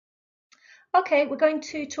Okay, we're going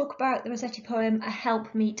to talk about the Rossetti poem, A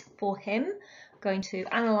Helpmeet for Him. We're going to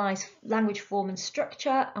analyse language, form and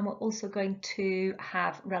structure, and we're also going to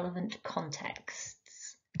have relevant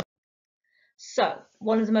contexts. So,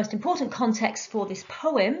 one of the most important contexts for this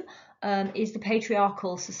poem is the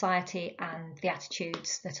patriarchal society and the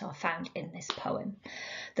attitudes that are found in this poem.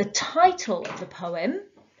 The title of the poem,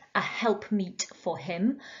 A Helpmeet for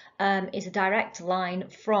Him, is a direct line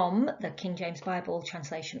from the King James Bible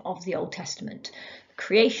translation of the Old Testament. The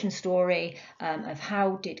creation story of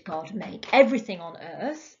how did God make everything on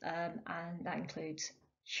earth, and that includes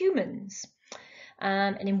humans.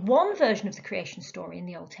 And in one version of the creation story in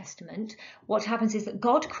the Old Testament, what happens is that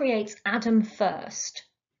God creates Adam first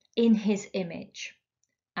in his image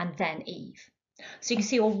and then Eve. So you can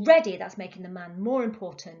see already that's making the man more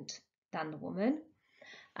important than the woman.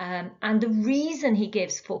 And the reason he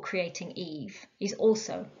gives for creating Eve is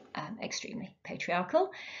also extremely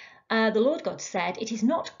patriarchal. The Lord God said, "It is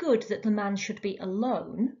not good that the man should be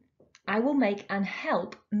alone. I will make an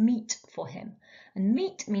help meet for him." And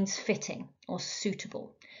meet means fitting or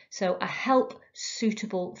suitable. So a help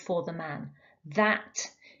suitable for the man.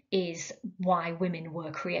 That is why women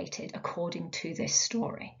were created according to this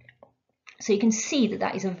story. So you can see that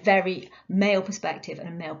that is a very male perspective and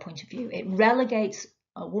a male point of view. It relegates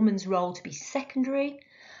a woman's role to be secondary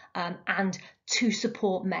and to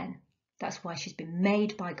support men. That's why she's been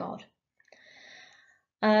made by God.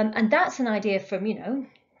 And that's an idea from,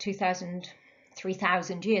 2,000,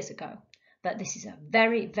 3,000 years ago. But this is a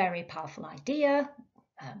very, very powerful idea.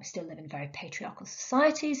 We still live in very patriarchal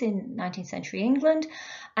societies in 19th century England.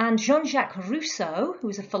 And Jean-Jacques Rousseau, who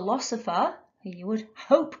was a philosopher, who you would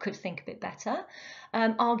hope could think a bit better,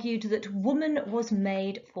 argued that woman was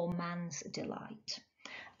made for man's delight.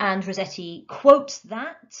 And Rossetti quotes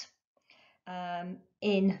that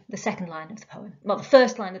in the second line of the poem. Well, the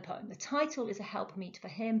first line of the poem. The title is A Helpmeet for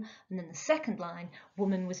Him, and then the second line,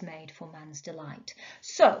 woman was made for man's delight.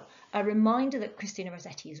 So, a reminder that Christina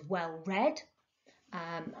Rossetti is well read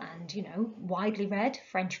and, widely read,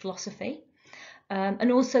 French philosophy,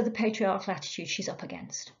 and also the patriarchal attitude she's up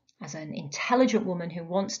against as an intelligent woman who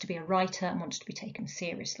wants to be a writer and wants to be taken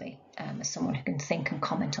seriously as someone who can think and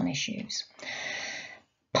comment on issues.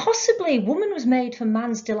 Possibly woman was made for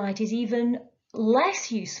man's delight is even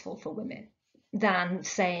less useful for women than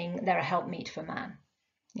saying they're a helpmeet for man.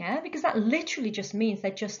 Yeah, because that literally just means they're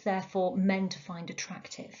just there for men to find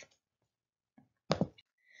attractive.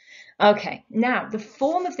 Okay, now the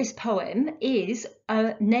form of this poem is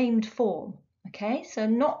a named form. Okay, so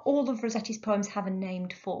not all of Rossetti's poems have a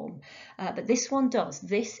named form, but this one does.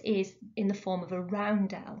 This is in the form of a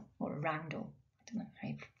roundel or a roundel. I don't know how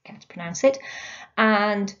you care to pronounce it.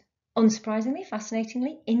 And unsurprisingly,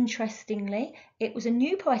 fascinatingly, interestingly, it was a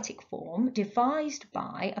new poetic form devised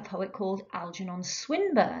by a poet called Algernon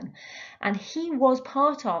Swinburne. And he was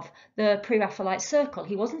part of the Pre-Raphaelite circle.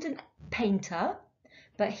 He wasn't a painter,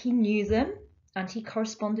 but he knew them and he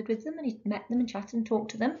corresponded with them and he met them and chatted and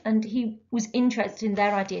talked to them. And he was interested in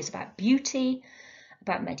their ideas about beauty,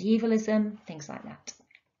 about medievalism, things like that.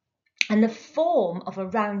 And the form of a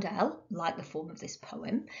roundel, like the form of this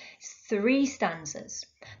poem, is 3 stanzas.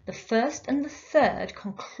 The first and the third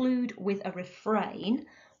conclude with a refrain,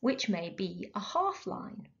 which may be a half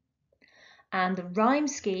line. And the rhyme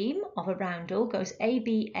scheme of a roundel goes A,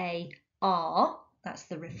 B, A, R, that's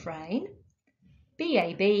the refrain, B,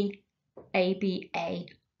 A, B, A, B, A,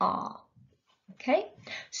 R. Okay,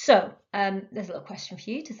 so there's a little question for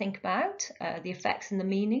you to think about, the effects and the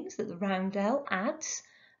meanings that the roundel adds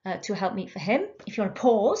to Helpmeet for Him. If you want to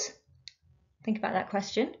pause, think about that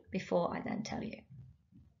question before I then tell you.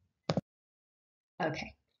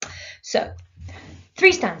 Okay, so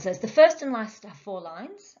 3 stanzas. The first and last have 4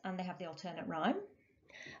 lines and they have the alternate rhyme.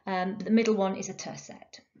 But the middle one is a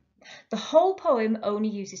tercet. The whole poem only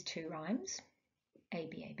uses 2 rhymes, A,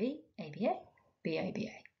 B, A, B, A, B, A, B, A, B,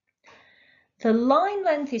 A. The line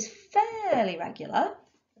length is fairly regular,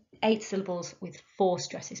 8 syllables with 4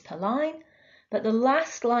 stresses per line. But the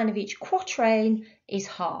last line of each quatrain is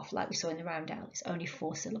half, like we saw in the roundel. It's only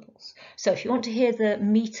 4 syllables. So if you want to hear the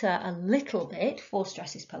meter a little bit, 4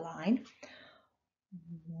 stresses per line.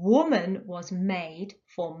 Woman was made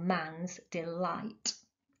for man's delight.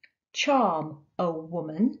 Charm, O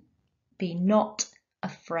woman, be not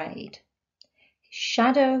afraid. His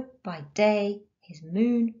shadow by day, his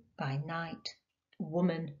moon by night,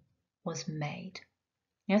 woman was made.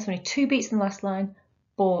 Yes, only 2 beats in the last line,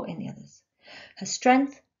 4 in the others. Her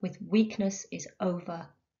strength with weakness is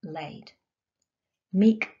overlaid.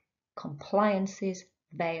 Meek compliances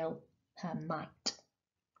veil her might.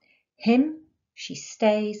 Him she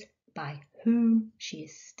stays by whom she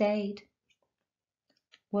is stayed.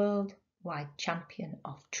 worldwide champion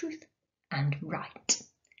of truth and right.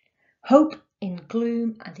 Hope in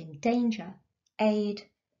gloom and in danger, aid,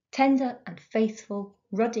 tender and faithful,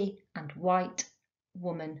 ruddy and white,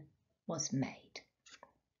 woman was made.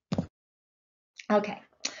 Okay,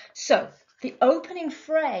 so the opening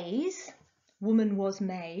phrase, woman was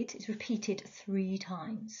made, is repeated 3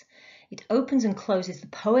 times. It opens and closes the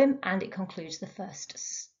poem and it concludes the first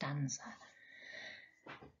stanza.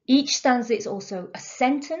 Each stanza is also a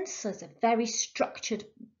sentence, so it's a very structured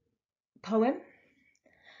poem.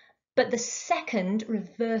 But the second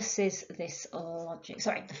reverses this logic.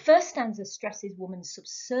 Sorry, the first stanza stresses woman's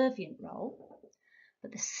subservient role,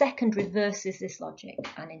 but the second reverses this logic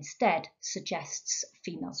and instead suggests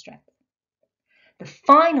female strength. The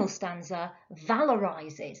final stanza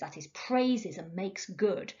valorizes, that is, praises and makes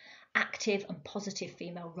good active and positive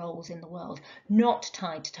female roles in the world, not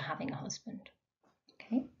tied to having a husband.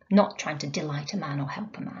 Okay? Not trying to delight a man or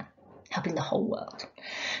help a man, helping the whole world.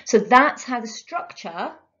 So that's how the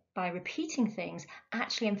structure, by repeating things,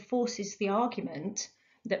 actually enforces the argument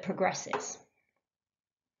that progresses.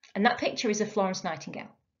 And that picture is of Florence Nightingale.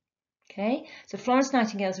 Okay, so Florence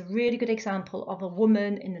Nightingale is a really good example of a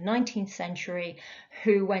woman in the 19th century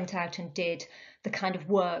who went out and did the kind of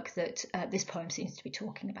work that this poem seems to be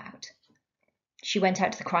talking about. She went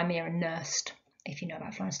out to the Crimea and nursed, if you know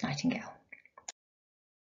about Florence Nightingale.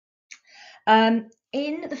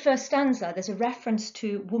 In the first stanza, there's a reference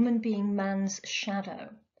to woman being man's shadow.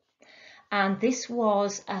 And this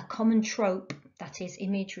was a common trope, that is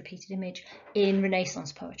image, repeated image, in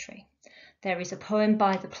Renaissance poetry. There is a poem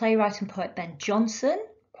by the playwright and poet Ben Jonson,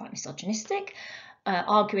 quite misogynistic,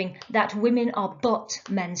 arguing that women are but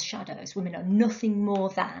men's shadows. Women are nothing more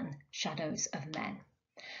than shadows of men.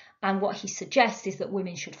 And what he suggests is that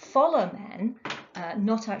women should follow men,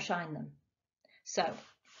 not outshine them. So,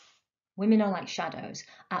 women are like shadows.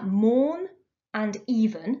 At morn and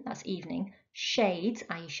even, that's evening, shades,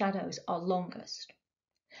 i.e. shadows, are longest.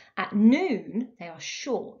 At noon, they are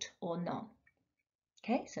short or none.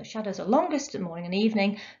 Okay, so shadows are longest at morning and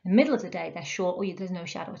evening. In the middle of the day, they're short or there's no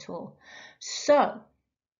shadow at all. So,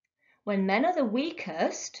 when men are the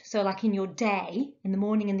weakest, so like in your day, in the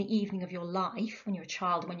morning and the evening of your life, when you're a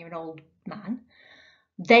child, when you're an old man,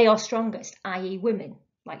 they are strongest, i.e. women.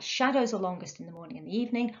 Like shadows are longest in the morning and the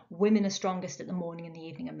evening, women are strongest at the morning and the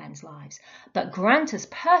evening of men's lives. But grant us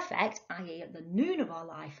perfect, i.e. at the noon of our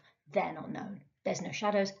life, they're not known. There's no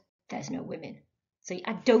shadows, there's no women. So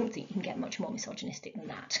I don't think you can get much more misogynistic than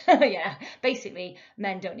that. Yeah, basically,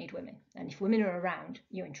 men don't need women. And if women are around,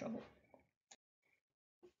 you're in trouble.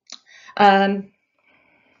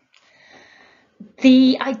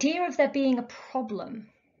 The idea of there being a problem,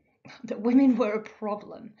 that women were a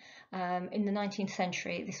problem, in the 19th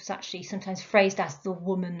century, this was actually sometimes phrased as the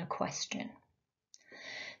woman question.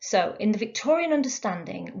 So in the Victorian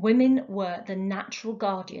understanding, women were the natural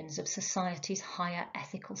guardians of society's higher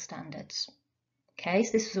ethical standards. Okay,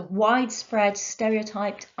 so this was a widespread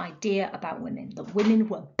stereotyped idea about women, that women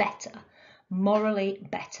were better, morally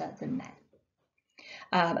better than men.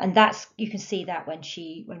 And that's, you can see that when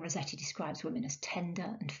Rossetti describes women as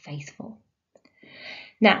tender and faithful.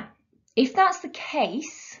 Now, if that's the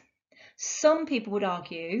case, some people would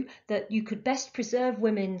argue that you could best preserve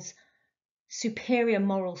women's superior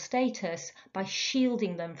moral status by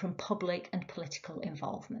shielding them from public and political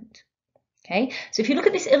involvement. Okay, so if you look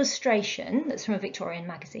at this illustration that's from a Victorian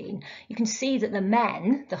magazine, you can see that the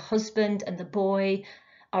men, the husband and the boy,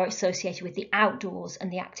 are associated with the outdoors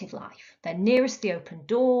and the active life. They're nearest the open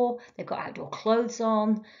door, they've got outdoor clothes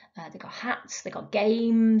on, they've got hats, they've got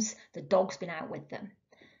games, the dog's been out with them.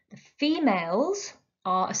 The females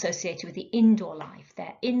are associated with the indoor life.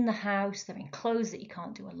 They're in the house, they're in clothes that you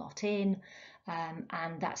can't do a lot in,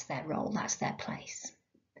 and that's their role, that's their place.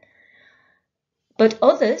 But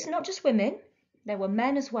others, not just women, there were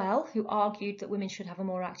men as well who argued that women should have a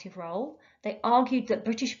more active role. They argued that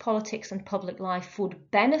British politics and public life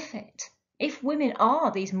would benefit. If women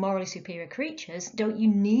are these morally superior creatures, don't you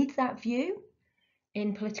need that view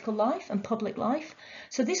in political life and public life?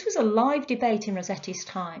 So this was a live debate in Rossetti's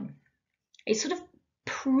time. It's sort of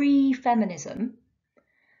pre-feminism.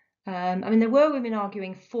 I mean, there were women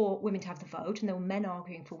arguing for women to have the vote, and there were men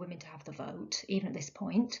arguing for women to have the vote, even at this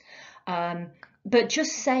point. But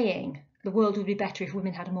just saying the world would be better if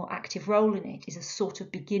women had a more active role in it is a sort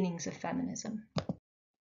of beginnings of feminism.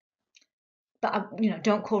 But,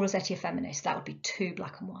 don't call Rossetti a feminist. That would be too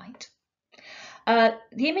black and white.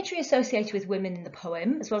 The imagery associated with women in the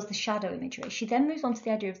poem, as well as the shadow imagery, she then moves on to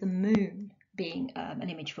the idea of the moon being an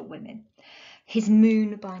image for women. His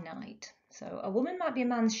moon by night. So a woman might be a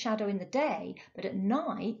man's shadow in the day, but at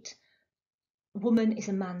night, woman is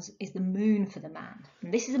the moon for the man.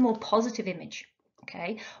 And this is a more positive image.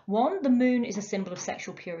 Okay, one, the moon is a symbol of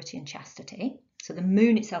sexual purity and chastity. So the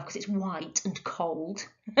moon itself, because it's white and cold,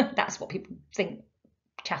 that's what people think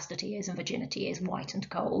chastity is and virginity is, white and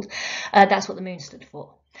cold. That's what the moon stood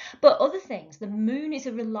for. But other things, the moon is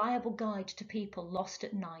a reliable guide to people lost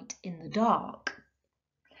at night in the dark.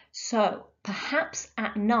 So perhaps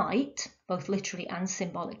at night, both literally and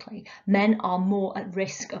symbolically, men are more at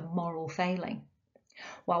risk of moral failing,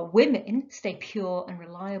 while women stay pure and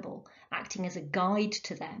reliable, acting as a guide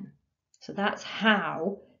to them. So that's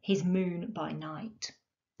how his moon by night.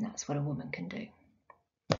 That's what a woman can do.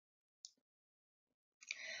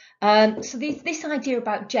 So this idea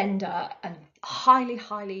about gender and highly,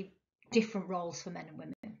 highly different roles for men and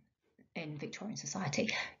women in Victorian society.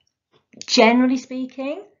 Generally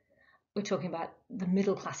speaking, we're talking about the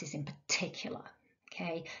middle classes in particular.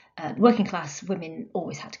 Okay, working class women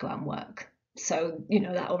always had to go out and work. So,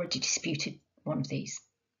 that already disputed one of these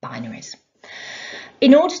binaries.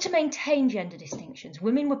 In order to maintain gender distinctions,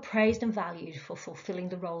 women were praised and valued for fulfilling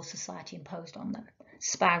the roles society imposed on them: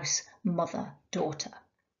 spouse, mother, daughter.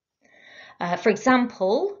 For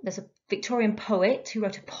example, there's a Victorian poet who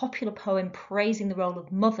wrote a popular poem praising the role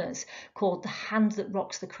of mothers called "The hand that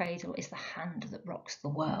rocks the cradle is the hand that rocks the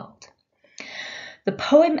world." The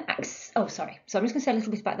poem so I'm just going to say a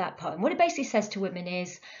little bit about that poem. What it basically says to women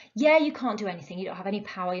is, yeah, you can't do anything, you don't have any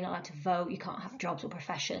power, you're not allowed to vote, you can't have jobs or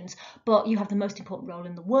professions, but you have the most important role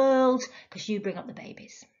in the world because you bring up the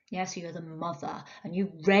babies. Yeah, so you're the mother and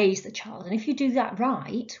you raise the child. And if you do that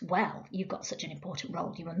right, well, you've got such an important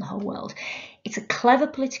role, you run the whole world. It's a clever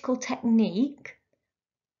political technique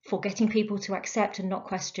for getting people to accept and not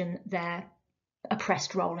question their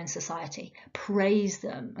oppressed role in society. Praise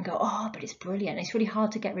them and go, oh, but it's brilliant. It's really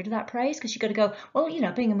hard to get rid of that praise because you've got to go, well,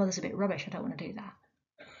 being a mother's a bit rubbish. I don't want to do that.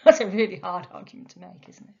 That's a really hard argument to make,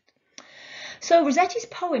 isn't it? So Rossetti's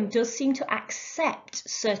poem does seem to accept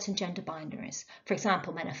certain gender binaries. For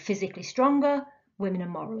example, men are physically stronger, women are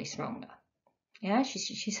morally stronger. Yeah,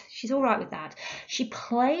 she's all right with that. She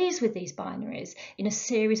plays with these binaries in a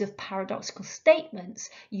series of paradoxical statements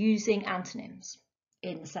using antonyms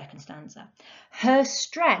in the second stanza. Her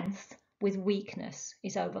strength with weakness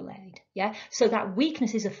is overlaid. Yeah, so that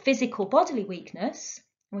weakness is a physical bodily weakness.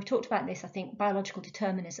 And we've talked about this, I think, biological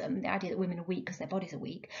determinism, the idea that women are weak because their bodies are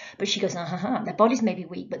weak. But she goes, their bodies may be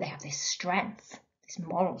weak, but they have this strength, this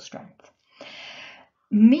moral strength.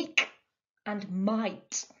 Meek and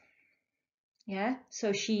might. Yeah,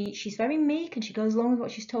 so she's very meek and she goes along with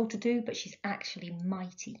what she's told to do, but she's actually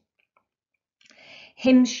mighty.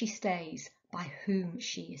 Him she stays, by whom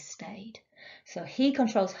she is stayed. So he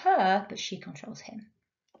controls her, but she controls him.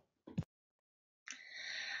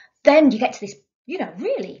 Then you get to this,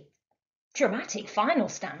 really dramatic final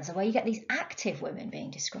stanza where you get these active women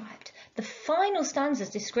being described. The final stanza's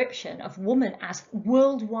description of woman as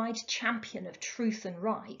worldwide champion of truth and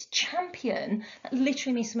right. Champion, that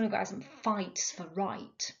literally means someone who goes and fights for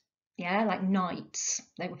right. Yeah, like knights,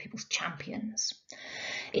 they were people's champions.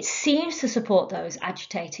 It seems to support those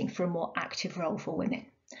agitating for a more active role for women.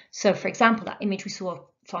 So, for example, that image we saw of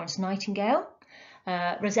Florence Nightingale,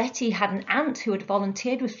 Rossetti had an aunt who had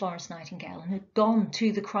volunteered with Florence Nightingale and had gone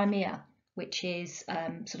to the Crimea, which is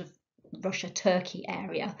sort of Russia-Turkey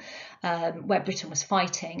area, where Britain was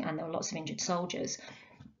fighting and there were lots of injured soldiers.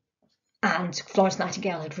 And Florence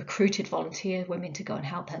Nightingale had recruited volunteer women to go and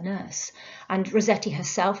help her nurse. And Rossetti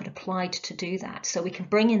herself had applied to do that. So we can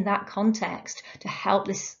bring in that context to help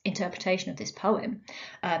this interpretation of this poem,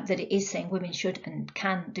 that it is saying women should and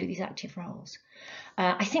can do these active roles.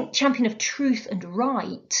 I think champion of truth and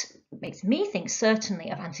right makes me think certainly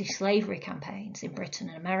of anti-slavery campaigns in Britain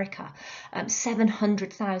and America.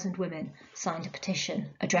 700,000 women signed a petition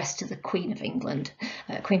addressed to the Queen of England,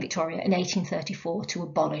 Queen Victoria, in 1834 to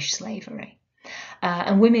abolish slavery.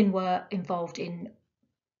 And women were involved in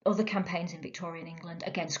other campaigns in Victorian England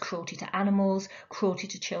against cruelty to animals, cruelty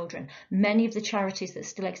to children. Many of the charities that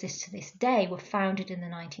still exist to this day were founded in the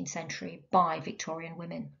 19th century by Victorian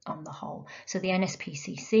women on the whole. So the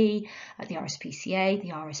NSPCC, the RSPCA, the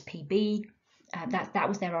RSPB, that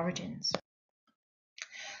was their origins.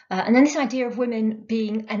 And then this idea of women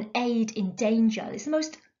being an aid in danger. It's the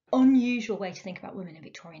most unusual way to think about women in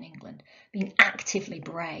Victorian England, being actively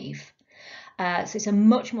brave. So it's a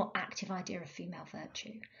much more active idea of female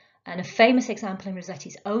virtue. And a famous example in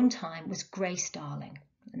Rossetti's own time was Grace Darling.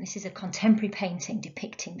 And this is a contemporary painting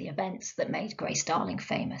depicting the events that made Grace Darling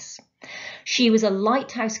famous. She was a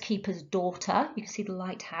lighthouse keeper's daughter. You can see the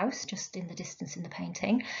lighthouse just in the distance in the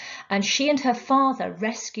painting. And she and her father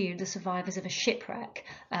rescued the survivors of a shipwreck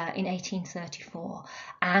in 1834.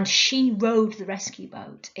 And she rowed the rescue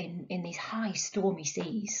boat in these high stormy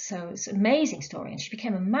seas. So it's an amazing story. And she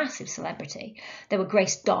became a massive celebrity. There were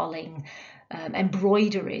Grace Darling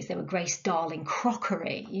embroideries. There were Grace Darling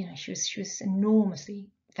crockery. You know, she was enormously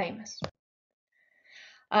famous.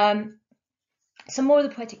 Some more of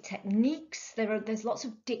the poetic techniques. There's lots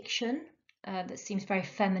of diction that seems very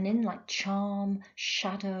feminine, like charm,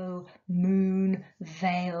 shadow, moon,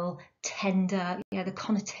 veil, tender. Yeah, the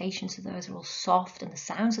connotations of those are all soft, and the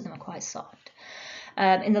sounds of them are quite soft.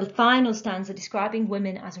 In the final stanza, describing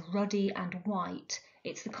women as ruddy and white,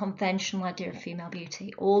 it's the conventional idea of female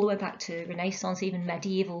beauty, all the way back to Renaissance, even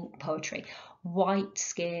medieval poetry. White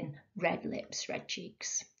skin, red lips, red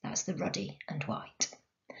cheeks. That's the ruddy and white.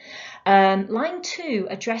 Line 2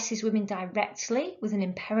 addresses women directly with an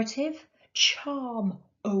imperative, charm,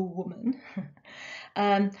 O woman.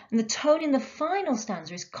 And the tone in the final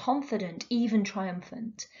stanza is confident, even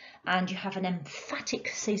triumphant, and you have an emphatic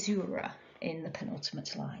caesura in the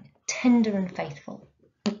penultimate line, tender and faithful,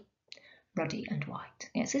 ruddy and white.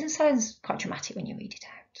 Yes, it sounds quite dramatic when you read it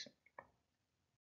out.